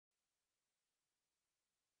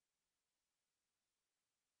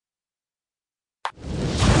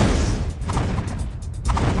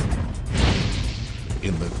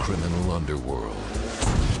In the criminal underworld,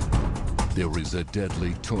 there is a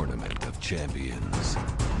deadly tournament of champions.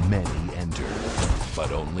 Many enter,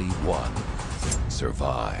 but only one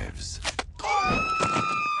survives.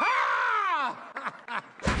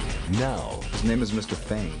 Now, his name is Mr.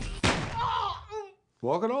 Fang.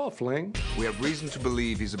 Walk it off, Fling. We have reason to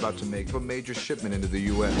believe he's about to make a major shipment into the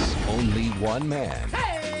U.S. only one man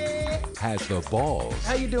has the balls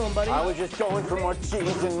How you doing, buddy? I was just going for more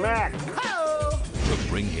cheese and mac. to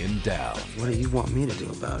bring him down. What do you want me to do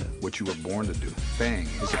about it? What you were born to do. Fang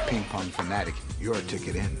is a ping pong fanatic. You're a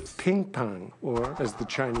ticket in. Ping pong, or as the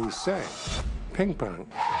Chinese say, ping pong.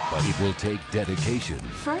 But it will take dedication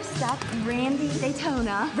First up, Randy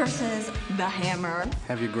Daytona versus the Hammer.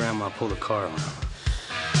 Have your grandma pull the car around.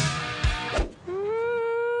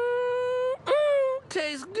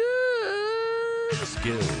 Tastes good.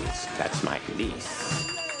 skills, That's my niece.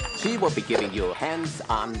 She will be giving you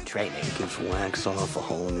hands-on training. Gives wax off a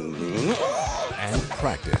whole new meaning. and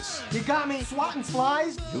practice. You got me swatting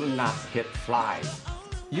flies? Do not hit flies.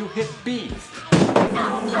 You hit bees.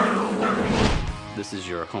 This is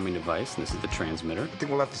your homing device, and this is the transmitter. I think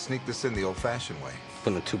we'll have to sneak this in the old-fashioned way.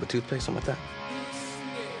 Put in a tube of toothpaste, something like that.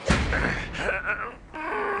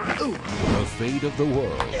 The fate of the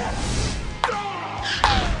world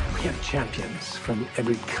We have champions from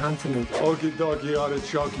every continent. Okie dokie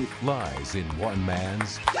artichoke. lies in one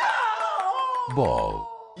man's ball.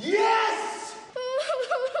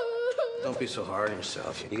 Don't be so hard on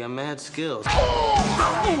yourself. You got mad skills.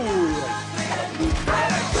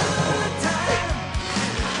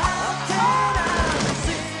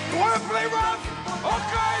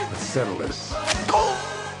 Let's settle this.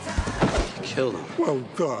 Killed him. Well,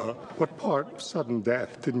 duh. What part of sudden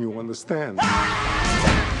death didn't you understand?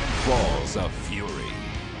 Balls of fury.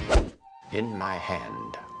 In my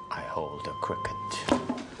hand, I hold a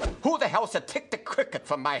cricket. Who the hell's a tick the cricket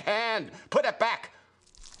from my hand? Put it back.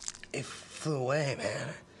 It flew away, man.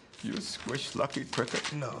 You squish lucky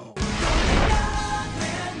cricket. No.